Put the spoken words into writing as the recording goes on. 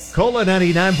Cola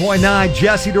 99.9,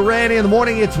 Jesse Durante in the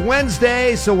morning. It's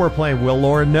Wednesday, so we're playing Will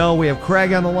Loren Know. We have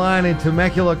Craig on the line in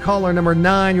Temecula. Caller number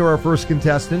 9, you're our first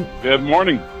contestant. Good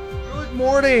morning. Good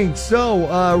morning.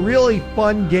 So, really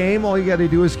fun game. All you got to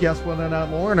do is guess whether or not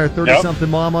Lauren, our 30-something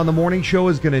mom on the morning show,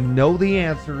 is going to know the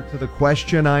answer to the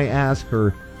question I ask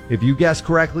her. If you guess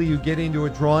correctly, you get into a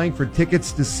drawing for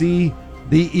tickets to see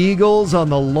the Eagles on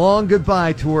the Long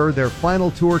Goodbye Tour, their final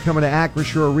tour coming to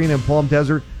Acrisure Arena in Palm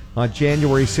Desert on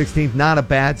January 16th. Not a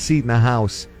bad seat in the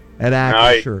house at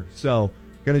Acrisure. Nice. So,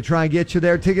 going to try and get you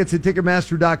there. Tickets at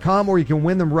Ticketmaster.com, or you can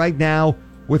win them right now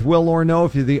with Will Loren Know.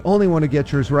 If you're the only one to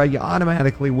get yours right, you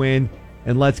automatically win.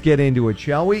 And let's get into it,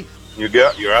 shall we? You're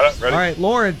at it? Ready? All right,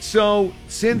 Lauren. So,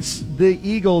 since the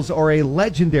Eagles are a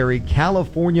legendary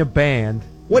California band,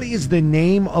 what is the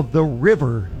name of the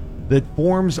river that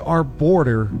forms our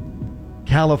border,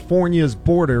 California's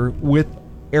border with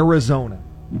Arizona?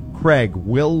 Craig,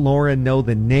 will Lauren know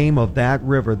the name of that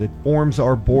river that forms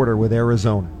our border with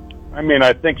Arizona? I mean,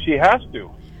 I think she has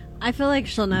to. I feel like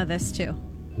she'll know this, too.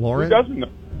 Lauren? Who doesn't know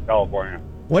California?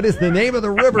 What is the name of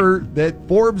the river that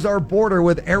forms our border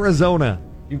with Arizona?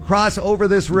 You cross over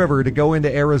this river to go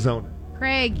into Arizona.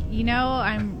 Craig, you know,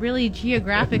 I'm really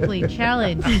geographically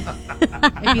challenged.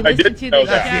 If you listen to the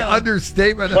That's the show.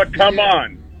 understatement. But come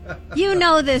on. You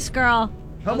know this, girl.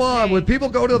 Come on. When people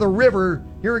go to the river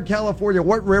here in California,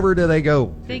 what river do they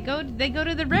go? They go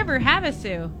to the river,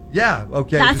 Havasu. Yeah,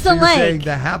 okay. That's so the you're lake. saying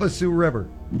the Havasu River.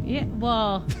 Yeah,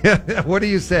 well, What are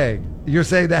you saying? You're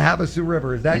saying the Havasu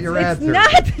River. Is that your answer?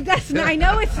 I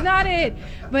know it's not it,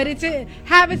 but it's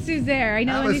Havasu's there. I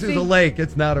know. Havasu's a lake.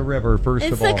 It's not a river, first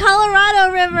It's of all. the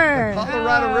Colorado River. The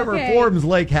Colorado River okay. forms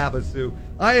Lake Havasu.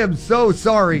 I am so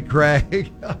sorry,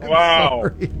 Craig. Wow.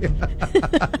 Sorry.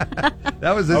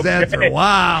 That was his answer.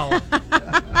 Wow.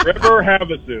 River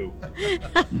Havasu.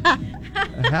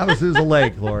 Havasu's a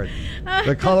lake, Lord.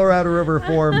 The Colorado River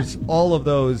forms all of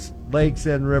those lakes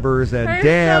and rivers and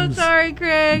dams. I'm so sorry,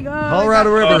 Craig.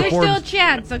 Colorado River There's forms. still a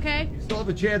chance, okay? You still have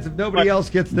a chance if nobody else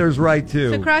gets theirs right,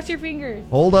 too. So cross your fingers.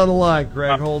 Hold on the line,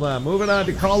 Craig. Hold on. Moving on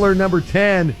to caller number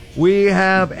 10. We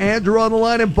have Andrew on the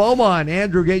line in Beaumont.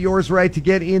 Andrew, get yours right to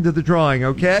get into the drawing,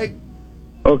 okay?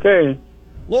 Okay.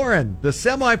 Lauren, the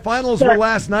semifinals were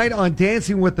last night on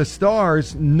Dancing with the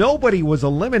Stars. Nobody was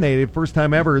eliminated. First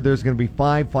time ever. There's going to be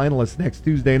 5 finalists next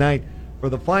Tuesday night for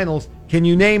the finals. Can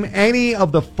you name any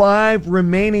of the 5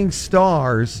 remaining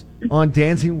stars on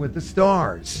Dancing with the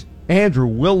Stars? Andrew,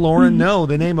 will Lauren know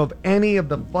the name of any of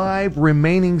the 5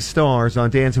 remaining stars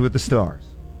on Dancing with the Stars?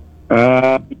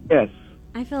 Yes.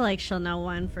 I feel like she'll know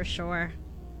one for sure.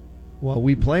 Well,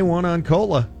 we play one on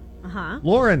Cola. Uh-huh.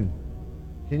 Lauren,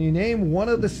 can you name one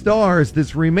of the stars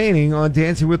that's remaining on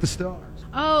Dancing with the Stars?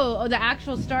 Oh, the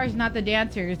actual stars, not the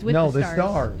dancers. With No, the the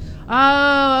stars.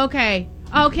 Oh, okay.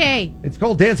 Okay. It's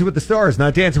called Dancing with the Stars,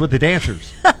 not Dancing with the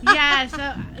Dancers. Yes.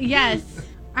 Yes.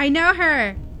 I know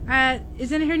her.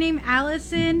 Isn't her name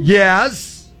Allison?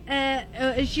 Yes.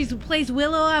 She plays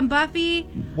Willow on Buffy.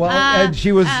 Well, and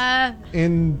she was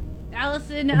in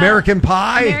Allison. American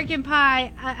Pie. American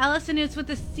Pie. Allison is with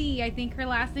a C. I think her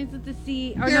last name's with a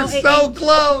C. Or You're so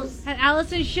close.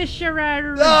 Allison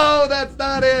Shishara. No, that's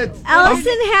not it.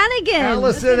 Allison Hannigan.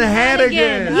 Allison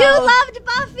Hannigan. You loved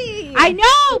Buffy. I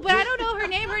know, but I don't know her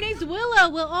name. Her name's Willow.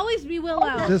 Will always be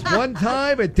Willow. Just one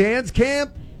time at dance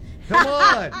camp? Come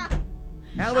on.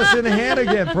 Allison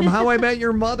Hannigan from How I Met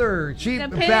Your Mother. She, The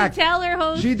in Penn fact, Teller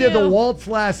host. she did the too. waltz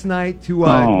last night to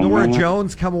Nora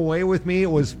Jones, Come Away With Me.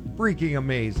 It was freaking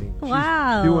amazing.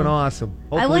 Wow. She's doing awesome.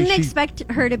 I Hopefully wouldn't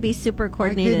expect her to be super I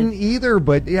coordinated. didn't either,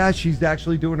 but yeah, she's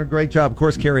actually doing a great job. Of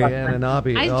course, Carrie Ann and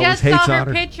Abby I always just hates saw on her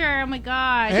her. picture. Oh my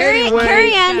gosh. Hey. Anyway.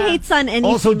 Carrie Ann hates on any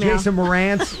Also, female. Jason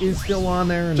Mraz is still on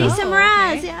there. And Jason Oh,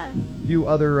 Mraz, okay. yeah. a few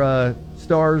other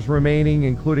stars remaining,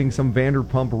 including some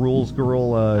Vanderpump Rules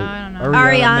girl, I don't know.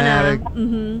 Ariana. Ariana.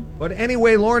 Mm-hmm. But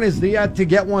anyway, Lauren is the to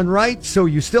get one right, so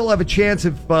you still have a chance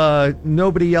if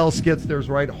nobody else gets theirs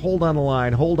right. Hold on the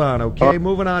line. Hold on, okay?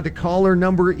 Moving on to caller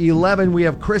number 11. We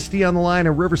have Christy on the line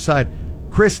in Riverside.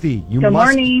 Christy, Good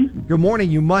morning. Good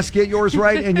morning. You must get yours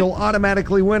right, and you'll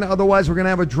automatically win. Otherwise, we're going to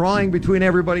have a drawing between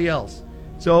everybody else.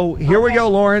 So here we go,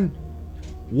 Lauren.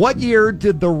 What year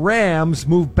did the Rams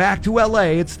move back to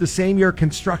L.A.? It's the same year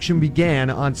construction began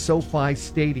on SoFi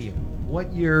Stadium.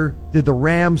 What year did the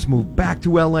Rams move back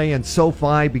to L.A. and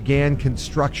SoFi began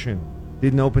construction?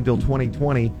 Didn't open till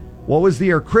 2020. What was the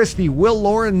year? Christy, will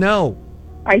Lauren know?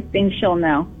 I think she'll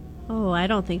know. Oh, I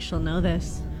don't think she'll know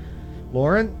this.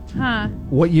 Lauren? Huh.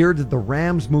 What year did the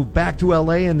Rams move back to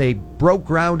L.A. and they broke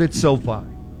ground at SoFi?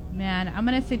 Man, I'm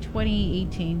going to say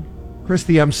 2018.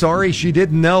 Christy, I'm sorry she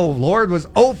didn't know. Lauren was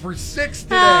 0 for 6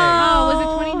 today. Oh,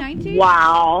 was it 2019?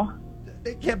 Wow.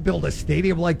 They can't build a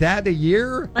stadium like that in a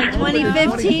year. Like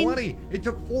 2015? 2020. It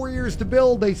took 4 years to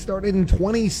build. They started in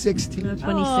 2016. 2016,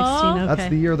 okay. That's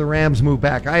the year the Rams moved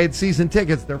back. I had season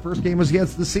tickets. Their first game was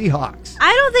against the Seahawks.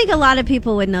 I don't think a lot of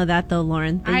people would know that, though,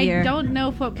 Lauren. The I year don't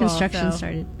know football. construction so.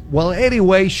 started. Well,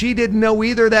 anyway, she didn't know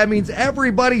either. That means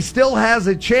everybody still has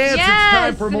a chance. Yes! It's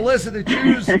time for Melissa to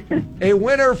choose a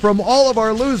winner from all of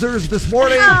our losers this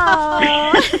morning.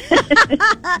 Oh.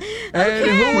 And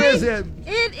who is it?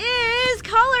 It is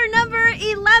caller number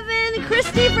 11,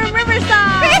 Christy from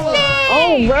Riverside.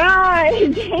 All right.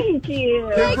 Thank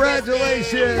you.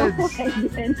 Congratulations. Oh, my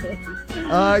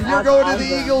goodness. You're going to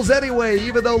the Eagles anyway,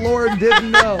 even though Lauren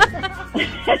didn't know.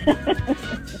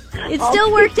 It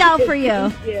still worked out for you.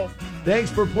 Thank you.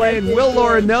 Thanks for playing Will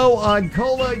Loren Know on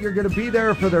Cola. You're going to be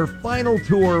there for their final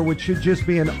tour, which should just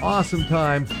be an awesome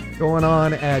time going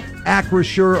on at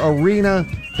Acrisure Arena.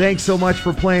 Thanks so much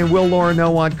for playing Will Loren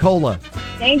Know on Cola.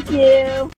 Thank you.